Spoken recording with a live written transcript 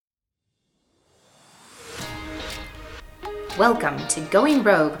Welcome to Going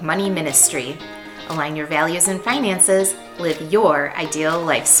Rogue Money Ministry. Align your values and finances, live your ideal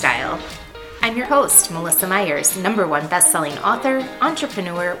lifestyle. I'm your host, Melissa Myers, #1 best-selling author,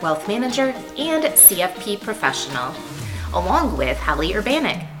 entrepreneur, wealth manager, and CFP professional, along with Holly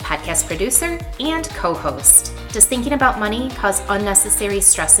Urbanik, podcast producer and co-host. Does thinking about money cause unnecessary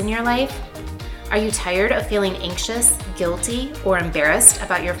stress in your life? Are you tired of feeling anxious, guilty, or embarrassed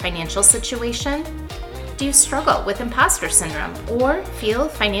about your financial situation? Do you struggle with imposter syndrome or feel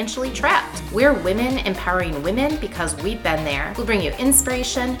financially trapped? We're women empowering women because we've been there. We'll bring you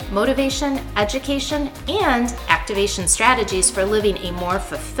inspiration, motivation, education, and activation strategies for living a more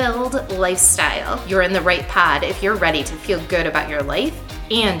fulfilled lifestyle. You're in the right pod if you're ready to feel good about your life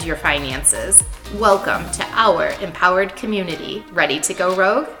and your finances. Welcome to our empowered community. Ready to go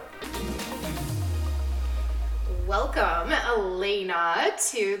rogue? Welcome,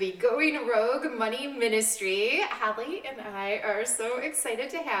 Alana, to the Going Rogue Money Ministry. Holly and I are so excited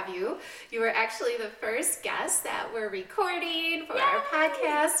to have you. You were actually the first guest that we're recording for our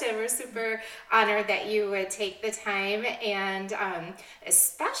podcast, and we're super honored that you would take the time, and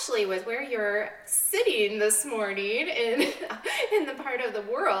especially with where you're sitting this morning in the part of the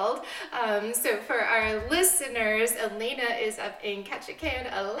world. So for our listeners, Alana is up in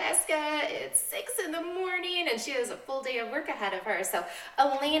Ketchikan, Alaska. It's 6 in the morning, and she has a full day of work ahead of her. So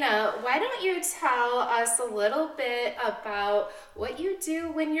Alana, why don't you tell us a little bit about what you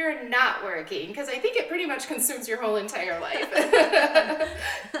do when you're not working? Because I think it pretty much consumes your whole entire life. Well,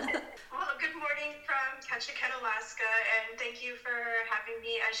 good morning from Ketchikan, Alaska, and thank you for having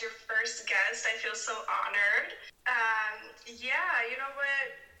me as your first guest. I feel so honored. You know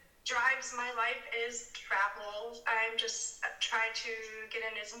what drives my life is travel. I'm just trying to get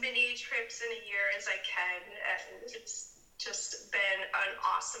in as many trips in a year as I can, and it's just been an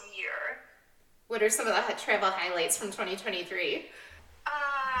awesome year. What are some of the travel highlights from 2023?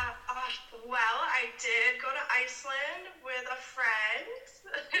 Well, I did go to Iceland with a friend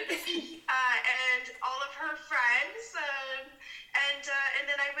and all of her friends, and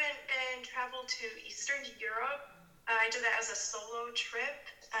then I went and traveled to Eastern Europe. I did that as a solo trip.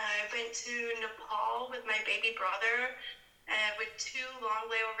 I went to Nepal with my baby brother with 2 long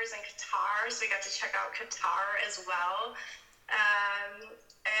layovers in Qatar, so we got to check out Qatar as well.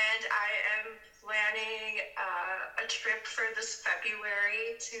 And I am planning a trip for this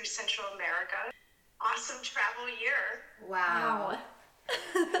February to Central America. Awesome travel year. Wow.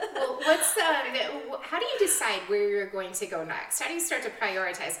 Well, how do you decide where you're going to go next? How do you start to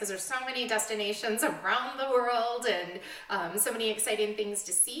prioritize? Because there's so many destinations around the world and so many exciting things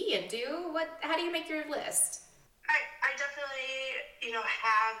to see and do. How do you make your list? I definitely,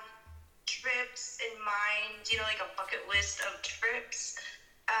 have trips in mind, like a bucket list of trips.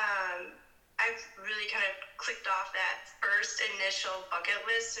 I've really kind of clicked off that first initial bucket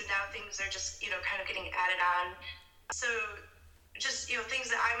list, so now things are just, kind of getting added on. So just,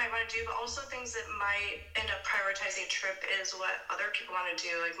 things that I might want to do, but also things that might end up prioritizing a trip is what other people want to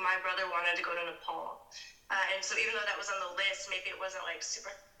do. Like my brother wanted to go to Nepal. And so even though that was on the list, maybe it wasn't like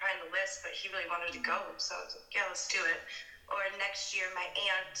super high on the list, but he really wanted to go. So I was like, yeah, let's do it. Or next year, my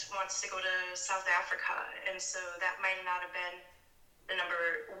aunt wants to go to South Africa. And so that might not have been the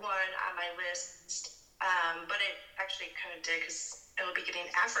number 1 on my list. But it actually kind of did because it'll be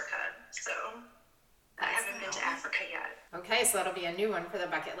getting Africa. So I haven't been to Africa yet. Okay, so that'll be a new one for the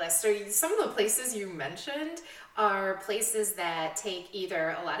bucket list. So some of the places you mentioned are places that take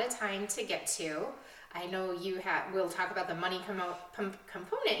either a lot of time to get to. I know we'll talk about the money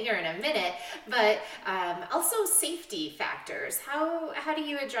component here in a minute, but also safety factors. How do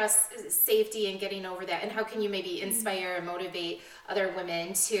you address safety and getting over that? And how can you maybe inspire and motivate other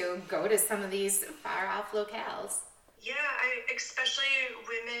women to go to some of these far off locales? Yeah, especially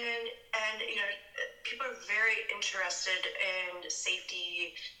women and, people are very interested in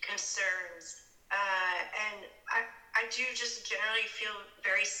safety concerns. And I do just generally feel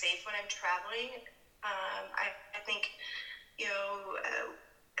very safe when I'm traveling. I think,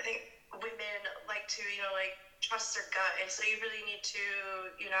 I think women like to, trust their gut. And so you really need to,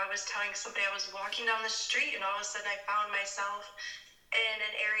 I was telling somebody I was walking down the street and all of a sudden I found myself in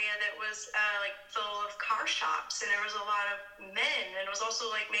an area that was full of car shops, and there was a lot of men, and it was also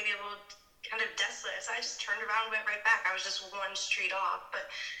maybe a little kind of desolate. So I just turned around and went right back. I was just one street off,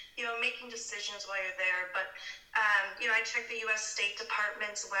 but making decisions while you're there. But I check the U.S. State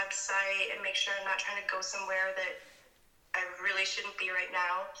Department's website and make sure I'm not trying to go somewhere that I really shouldn't be right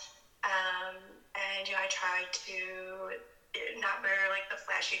now. And I try to not wear the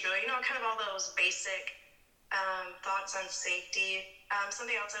flashy jewelry, kind of all those basic thoughts on safety.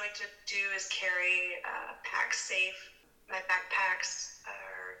 Something else I like to do is carry pack safe my backpacks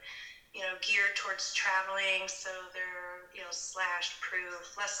are, geared towards traveling, so they're, slash proof,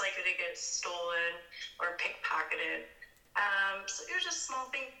 less likely to get stolen or pickpocketed. So just small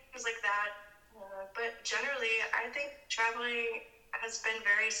things like that. But generally, I think traveling has been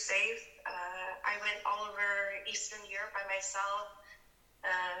very safe. I went all over Eastern Europe by myself,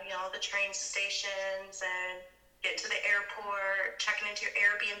 all the train stations and get to the airport, checking into your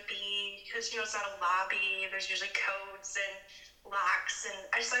Airbnb, because, it's not a lobby. There's usually codes and locks, and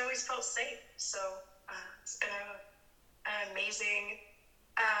I always felt safe. So it's been an amazing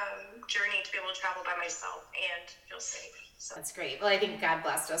journey to be able to travel by myself and feel safe. So. That's great. Well, I think God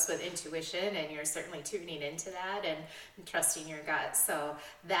blessed us with intuition, and you're certainly tuning into that and trusting your gut. So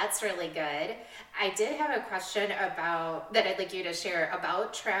that's really good. I did have a question about that I'd like you to share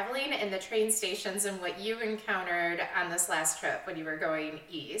about traveling and the train stations and what you encountered on this last trip when you were going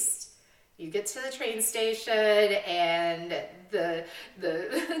east. You get to the train station and the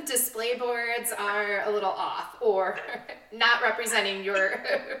display boards are a little off or not representing your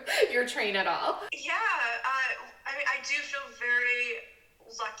train at all. Yeah, I do feel very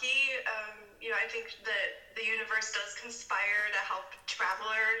lucky. I think that the universe does conspire to help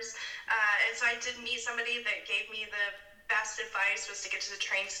travelers. And so I did meet somebody that gave me the best advice was to get to the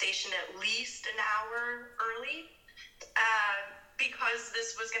train station at least an hour early. Because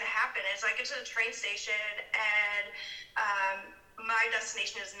this was going to happen. And so I get to the train station and my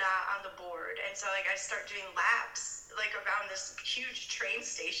destination is not on the board. And so I start doing laps around this huge train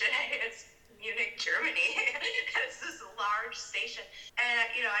station. It's Munich, Germany. It's this large station. And,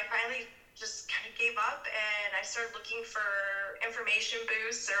 I finally just kind of gave up and I started looking for information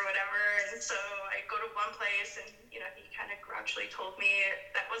booths or whatever. And so I go to one place and, he kind of gradually told me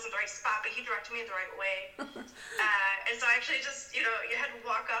that wasn't the right spot, but he directed me the right way. And so I actually just, you had to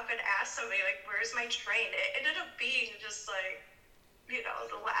walk up and ask somebody, where's my train? It ended up being just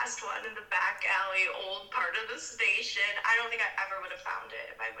the last one in the back alley, old part of the station. I don't think I ever would have found it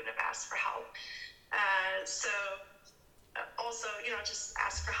if I wouldn't have asked for help. Also, just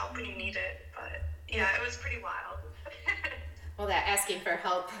ask for help when you need it. But yeah, it was pretty wild. Well, that asking for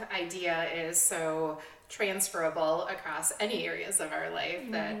help idea is so transferable across any areas of our life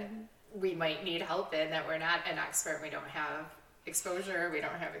that we might need help in, that we're not an expert, we don't have exposure, we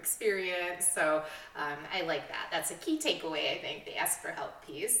don't have experience. So I like that. That's a key takeaway, I think, the ask for help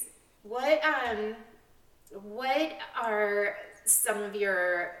piece. What are some of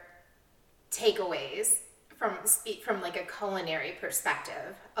your takeaways from like a culinary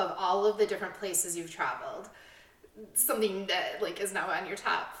perspective of all of the different places you've traveled? Something that is now on your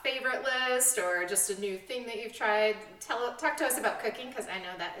top favorite list, or just a new thing that you've tried. Talk to us about cooking, because I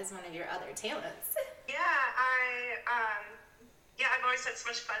know that is one of your other talents. I've always had so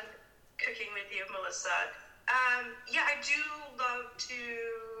much fun cooking with you, Melissa. I do love to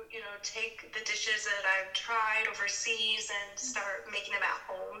take the dishes that I've tried overseas and start making them at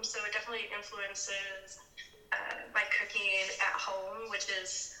home. So it definitely influences my cooking at home, which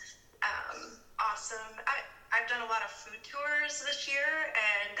is awesome. I've done a lot of food tours this year,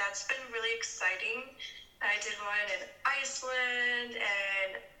 and that's been really exciting. I did one in Iceland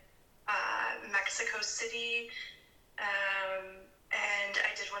and Mexico City, and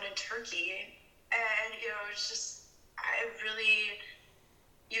I did one in Turkey. And, it's just,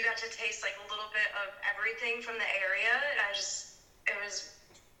 you got to taste a little bit of everything from the area. And it was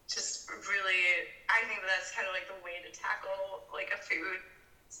just really, I think that's kind of the way to tackle a food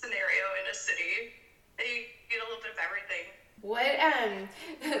scenario in a city. You get a little bit of everything.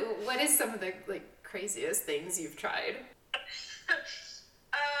 What is some of the craziest things you've tried?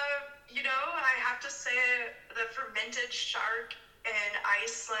 I have to say the fermented shark in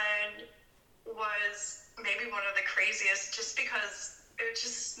Iceland was maybe one of the craziest, just because it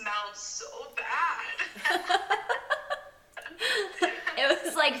just smelled so bad. It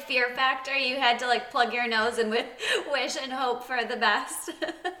was Fear Factor. You had to plug your nose and wish and hope for the best.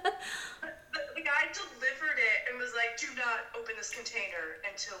 The guy delivered it and was like, "Do not open this container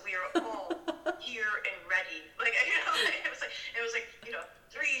until we are all here and ready." It was like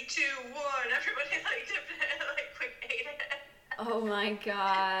 3, 2, 1. Everybody quick ate it. Oh my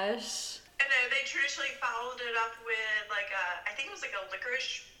gosh. And then they traditionally followed it up with I think it was a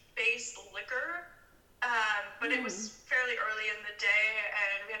licorice-based liquor. But it was fairly early in the day,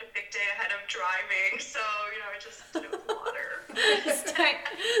 and we had a big day ahead of driving, so, I just did it with water.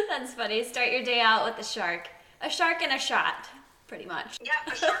 That's funny. Start your day out with a shark. A shark and a shot, pretty much.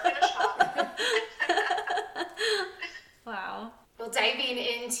 Yeah, a shark and a shot. Wow. Well, diving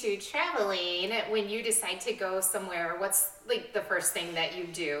into traveling, when you decide to go somewhere, what's the first thing that you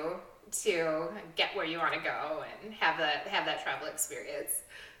do to get where you want to go and have that travel experience?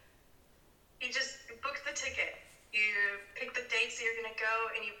 You just book the ticket. You pick the dates that you're going to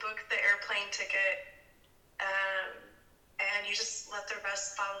go, and you book the airplane ticket. And you just let the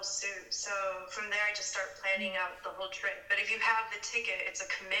rest follow suit. So from there, I just start planning out the whole trip. But if you have the ticket, it's a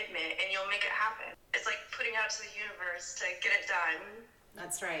commitment, and you'll make it happen. It's like putting out to the universe to get it done.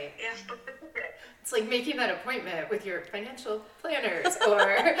 That's right. Yeah, book the ticket. It's like making that appointment with your financial planners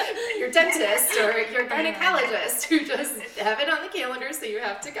or your dentist or your gynecologist who just have it on the calendar so you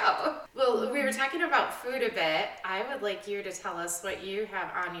have to go. Well, we were talking about food a bit. I would like you to tell us what you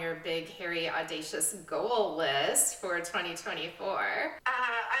have on your big, hairy, audacious goal list for 2024.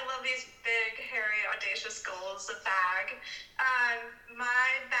 I love these big, hairy, audacious goals, the bag. My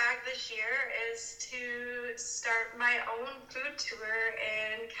bag this year is to start my own food tour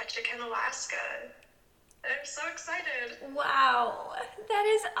in Ketchikan, Alaska. I'm so excited. Wow, that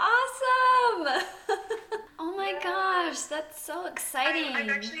is awesome. Oh my gosh, that's so exciting. I've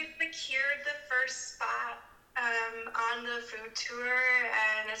actually secured the first spot on the food tour,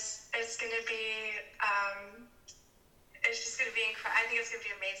 and it's going to be, it's just going to be incredible. I think it's going to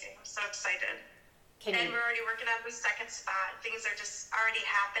be amazing. I'm so excited. And we're already working on the second spot. Things are just already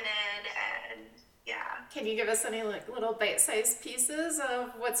happening, and yeah. Can you give us any like little bite-sized pieces of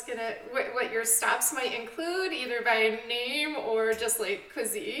what your stops might include, either by name or just like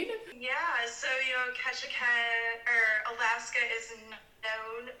cuisine? Yeah, so Ketchikan or Alaska is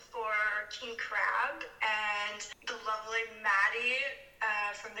known for king crab, and the lovely Maddie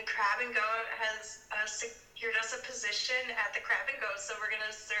from the Crab and Go has secured us a position at the Crab and Go, so we're gonna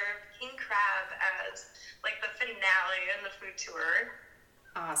serve king crab as like the finale in the food tour.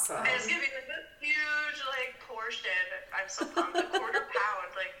 Awesome. And it's gonna be like a huge portion. I'm so pumped. A quarter pound.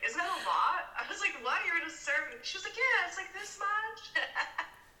 Like, isn't that a lot? I was like, what? You're gonna serve me? She was like, yeah, it's like this much.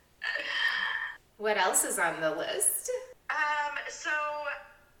 What else is on the list? So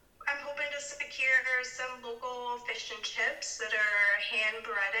I'm hoping to secure some local fish and chips that are hand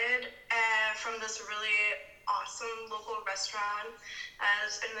breaded from this really awesome local restaurant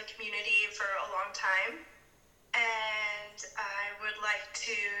that's been in the community for a long time. And I would like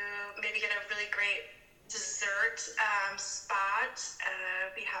to maybe get a really great dessert spot.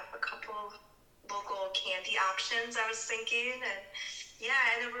 We have a couple local candy options, I was thinking.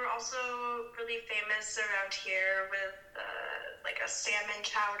 And then we're also really famous around here with a salmon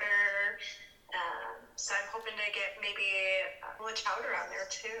chowder. So I'm hoping to get maybe a chowder on there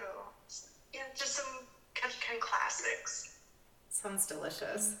too. Yeah, just some Ketchikan classics. Sounds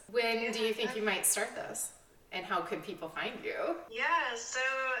delicious. When do you think you might start this? And how could people find you? Yeah, so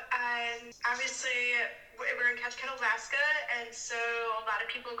obviously we're in Ketchikan, Alaska, and so a lot of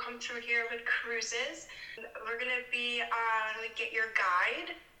people come through here with cruises. We're going to be on Get Your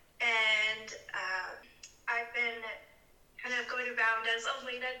Guide, and I've been kind of going around as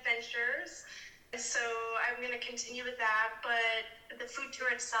Alana Adventures, so I'm going to continue with that, but the food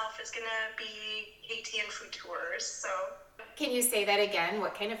tour itself is going to be KTN Food Tours, so... Can you say that again?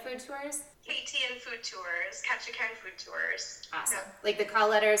 What kind of food tours? KTN Food Tours, Ketchikan Food Tours. Awesome. Yeah. Like the call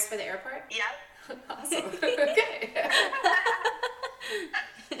letters for the airport? Yep. Awesome. Okay.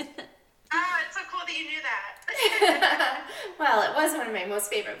 It's so cool that you knew that. Well, it was one of my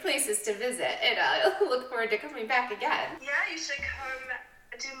most favorite places to visit, and I look forward to coming back again. Yeah, you should come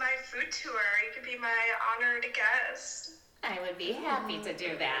do my food tour. You could be my honored guest. I would be happy to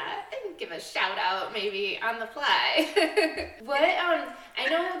do that and give a shout out maybe on the fly. I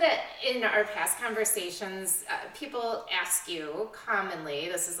know that in our past conversations, people ask you commonly,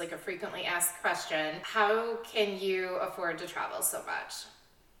 this is like a frequently asked question, how can you afford to travel so much?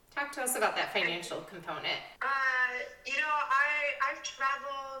 Talk to us about that financial component. I've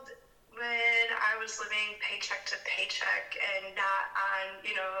traveled when I was living paycheck to paycheck and not on,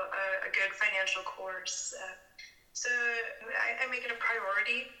 a good financial course. So I make it a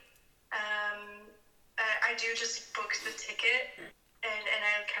priority. I do just book the ticket, and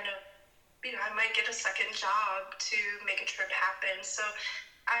I kind of, I might get a second job to make a trip happen. So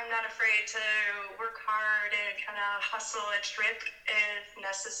I'm not afraid to work hard and kind of hustle a trip if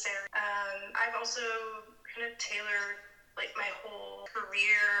necessary. I've also kind of tailored my whole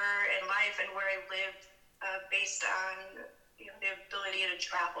career and life and where I live based on the ability to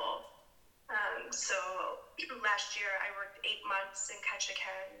travel. So last year I worked 8 months in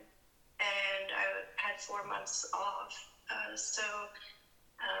Ketchikan, and I had 4 months off. So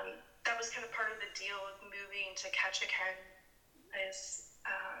that was kind of part of the deal with moving to Ketchikan.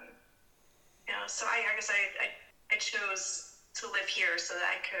 So I guess I chose to live here so that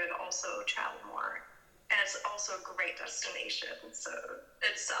I could also travel more and it's also a great destination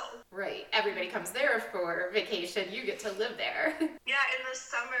itself. Right. Everybody comes there for vacation. You get to live there. Yeah, in the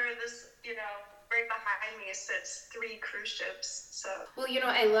summer, right behind me sits 3 cruise ships. So. Well,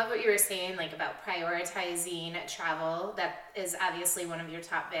 I love what you were saying, like about prioritizing travel. That is obviously one of your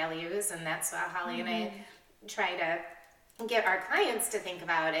top values, and that's what Holly and I try to get our clients to think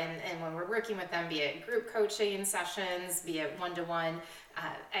about, and when we're working with them, be it group coaching sessions, be it one-to-one,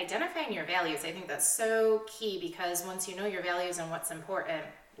 identifying your values. I think that's so key, because once you know your values and what's important,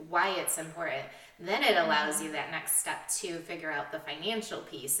 why it's important, then it allows you that next step to figure out the financial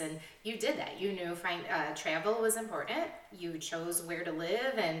piece. And you did that. You knew travel was important. You chose where to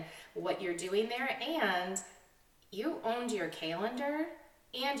live and what you're doing there, and you owned your calendar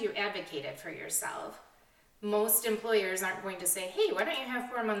and you advocated for yourself. Most employers aren't going to say, hey, why don't you have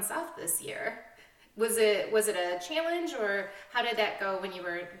 4 months off this year? Was it a challenge, or how did that go when you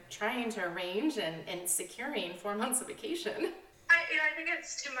were trying to arrange and securing 4 months of vacation? I think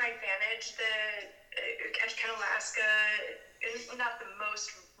it's to my advantage that Ketchikan, Alaska is not the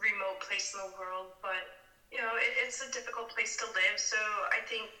most remote place in the world, but it's a difficult place to live. So I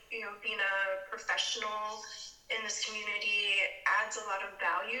think being a professional in this community adds a lot of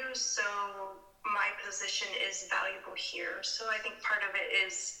value. So my position is valuable here. So I think part of it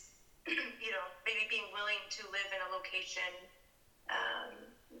is maybe being willing to live in a location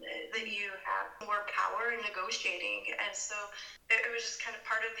that you have more power in negotiating. And so it was just kind of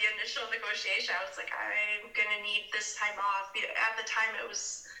part of the initial negotiation. I was like, I'm going to need this time off. At the time, it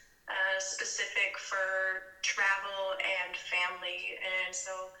was specific for travel and family. And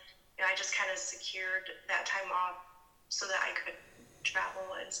so I just kind of secured that time off so that I could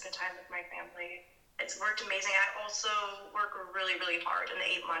travel and spend time with my family. It's worked amazing. I also work really, really hard in the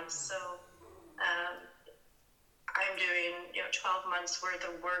 8 months. So I'm doing 12 months worth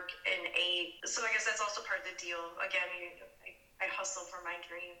of work in 8. So I guess that's also part of the deal. Again, I hustle for my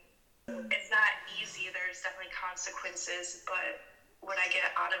dream. It's not easy. There's definitely consequences, but what I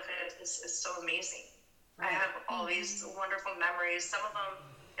get out of it is so amazing. Right. I have all these wonderful memories. Some of them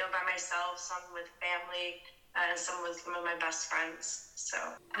by myself, some with family, and some with some of my best friends. So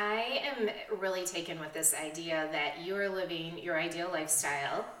I am really taken with this idea that you are living your ideal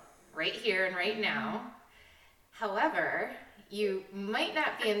lifestyle right here and right now. However, you might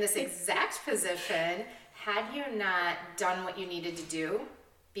not be in this exact position had you not done what you needed to do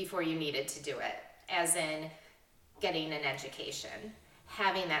before you needed to do it, as in getting an education,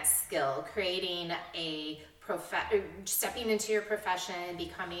 having that skill, creating stepping into your profession,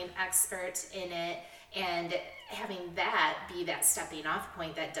 becoming an expert in it, and having that be that stepping off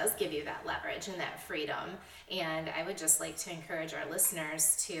point that does give you that leverage and that freedom. And I would just like to encourage our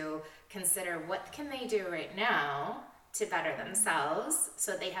listeners to consider what can they do right now to better themselves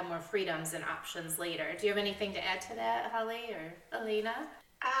so they have more freedoms and options later. Do you have anything to add to that, Holly or Alana?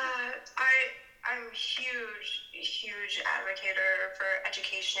 I'm huge advocate for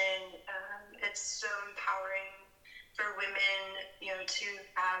education. It's so empowering for women, to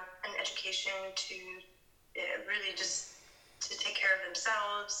have an education, to really just to take care of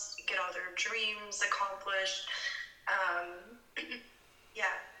themselves, get all their dreams accomplished.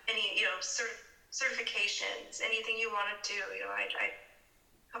 Any certifications, anything you want to do.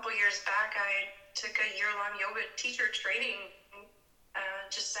 A couple years back, I took a year-long yoga teacher training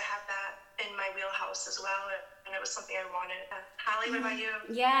just to have that in my wheelhouse as well, and it was something I wanted. Holly, what about you?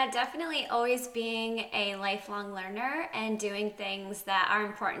 Yeah, definitely always being a lifelong learner and doing things that are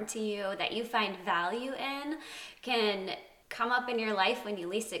important to you, that you find value in, can come up in your life when you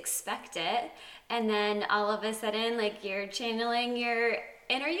least expect it, and then all of a sudden, like, you're channeling your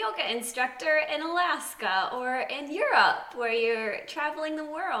inner yoga instructor in Alaska or in Europe, where you're traveling the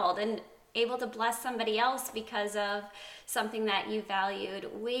world and able to bless somebody else because of something that you valued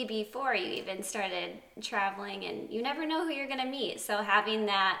way before you even started traveling. And you never know who you're going to meet. So having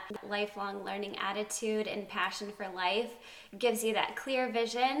that lifelong learning attitude and passion for life gives you that clear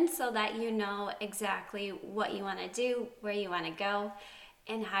vision so that you know exactly what you want to do, where you want to go,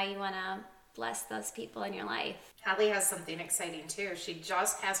 and how you want to bless those people in your life. Holly has something exciting too. She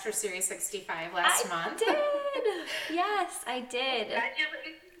just passed her Series 65 last month. I did. Yes, I did.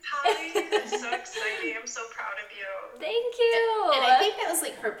 Holly, it's so exciting. I'm so proud of you. Thank you. And I think that was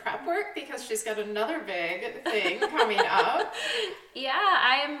like her prep work, because she's got another big thing coming up. Yeah,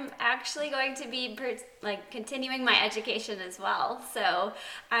 I'm actually going to be continuing my education as well. So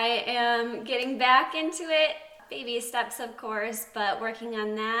I am getting back into it. Baby steps, of course, but working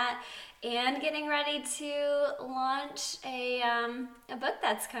on that. And getting ready to launch a book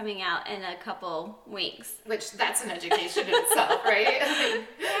that's coming out in a couple weeks. Which, that's an education in itself, right?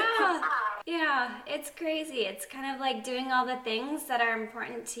 Yeah. Yeah, it's crazy. It's kind of like doing all the things that are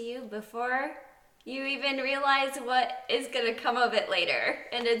important to you before you even realize what is going to come of it later.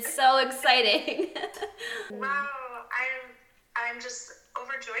 And it's so exciting. Wow, I'm just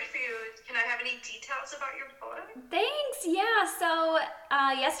overjoyed for you. Can I have any details about your book? Thanks. Yeah. So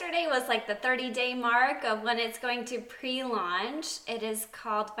yesterday was like the 30-day mark of when it's going to pre-launch. It is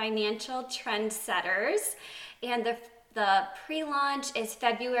called Financial Trendsetters, and the pre-launch is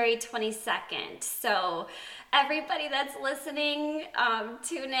February 22nd. So everybody that's listening,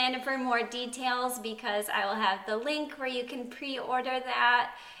 tune in for more details, because I will have the link where you can pre-order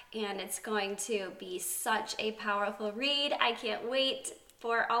that. And it's going to be such a powerful read. I can't wait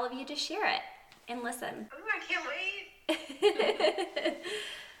for all of you to share it and listen. Oh, I can't wait.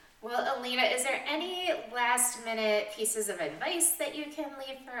 Well, Alana, is there any last minute pieces of advice that you can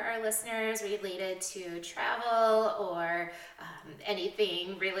leave for our listeners related to travel or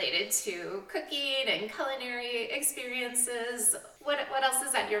anything related to cooking and culinary experiences? What else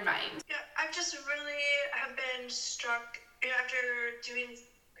is on your mind? Yeah, I've just really have been struck, after doing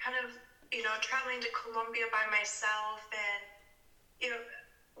kind of, traveling to Colombia by myself, and,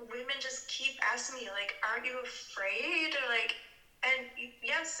 women just keep asking me, like, aren't you afraid? Or like, and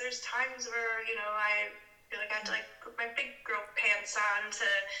yes, there's times where, I feel like I have to, like, put my big girl pants on to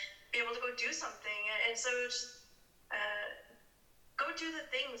be able to go do something. And so just go do the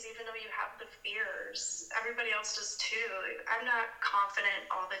things, even though you have the fears. Everybody else does too. Like, I'm not confident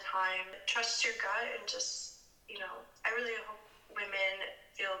all the time. Trust your gut, and just, I really hope women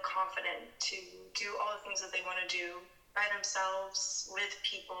feel confident to do all the things that they want to do by themselves, with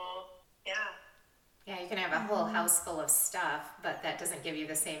people. Yeah, you can have a whole house full of stuff, but that doesn't give you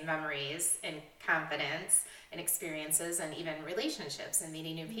the same memories and confidence and experiences and even relationships and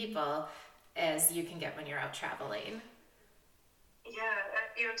meeting new people as you can get when you're out traveling.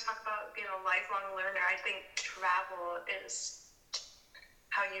 Yeah, talk about being a lifelong learner. I think travel is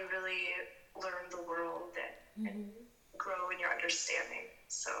how you really learn the world and grow in your understanding.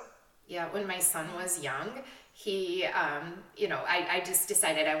 So yeah, when my son was young, he, I just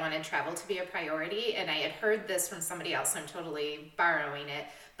decided I wanted travel to be a priority, and I had heard this from somebody else, so I'm totally borrowing it,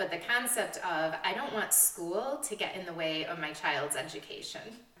 but the concept of, I don't want school to get in the way of my child's education.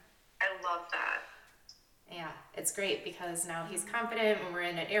 I love that. Yeah, it's great because now he's confident. When we're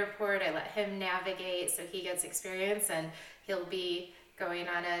in an airport, I let him navigate so he gets experience, and he'll be going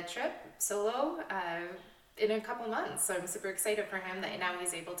on a trip solo in a couple months. So I'm super excited for him that now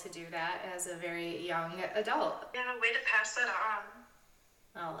he's able to do that as a very young adult. Yeah, way to pass that on.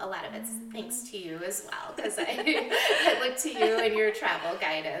 Well, a lot of it's thanks to you as well, because I look to you and your travel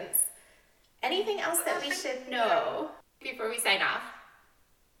guidance. Anything else that we should know before we sign off?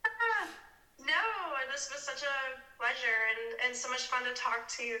 No, this was such a pleasure and so much fun to talk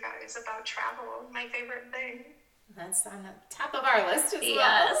to you guys about travel, my favorite thing. That's on the top of our list as well.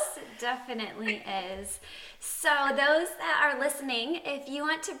 Yes, it definitely is. So those that are listening, if you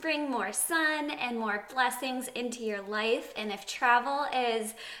want to bring more sun and more blessings into your life, and if travel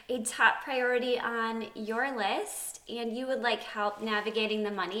is a top priority on your list and you would like help navigating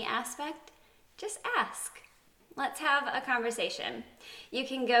the money aspect, just ask. Let's have a conversation. You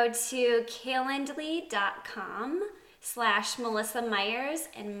can go to calendly.com/Melissa Myers,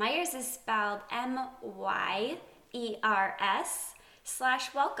 and Myers is spelled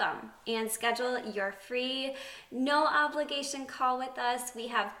MYERS/welcome, and schedule your free, no obligation call with us. We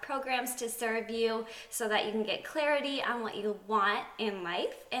have programs to serve you so that you can get clarity on what you want in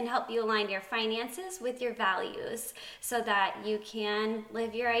life and help you align your finances with your values so that you can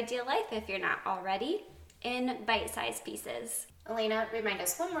live your ideal life if you're not already, in bite-sized pieces. Alana, remind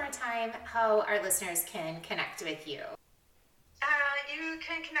us one more time how our listeners can connect with you. You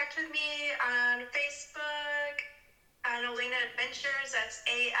can connect with me on Facebook, on Alana Adventures, that's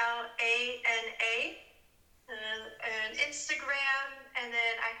ALANA, and Instagram, and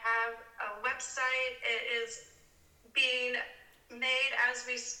then I have a website. It is being made as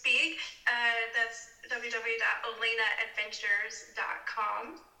we speak. That's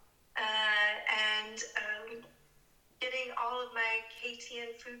www.alanaadventures.com. And getting all of my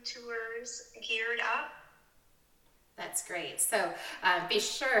KTN food tours geared up. That's great. So be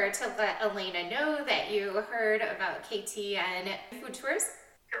sure to let Alana know that you heard about KTN food tours.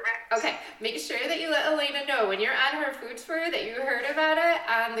 Correct. Okay, make sure that you let Alana know when you're on her food tour that you heard about it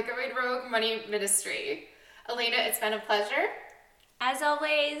on the Going Rogue Money Ministry. Alana, it's been a pleasure. As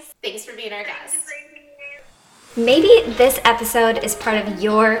always, thanks for being our guest. Maybe this episode is part of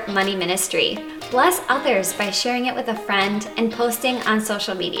your money ministry. Bless others by sharing it with a friend and posting on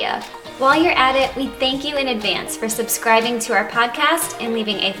social media. While you're at it, we thank you in advance for subscribing to our podcast and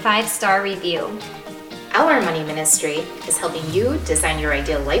leaving a 5-star review. Our money ministry is helping you design your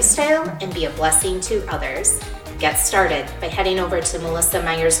ideal lifestyle and be a blessing to others. Get started by heading over to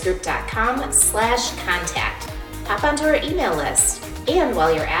melissamyersgroup.com/contact. Hop onto our email list. And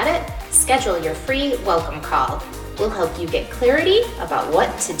while you're at it, schedule your free welcome call. We'll help you get clarity about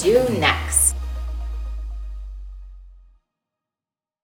what to do next.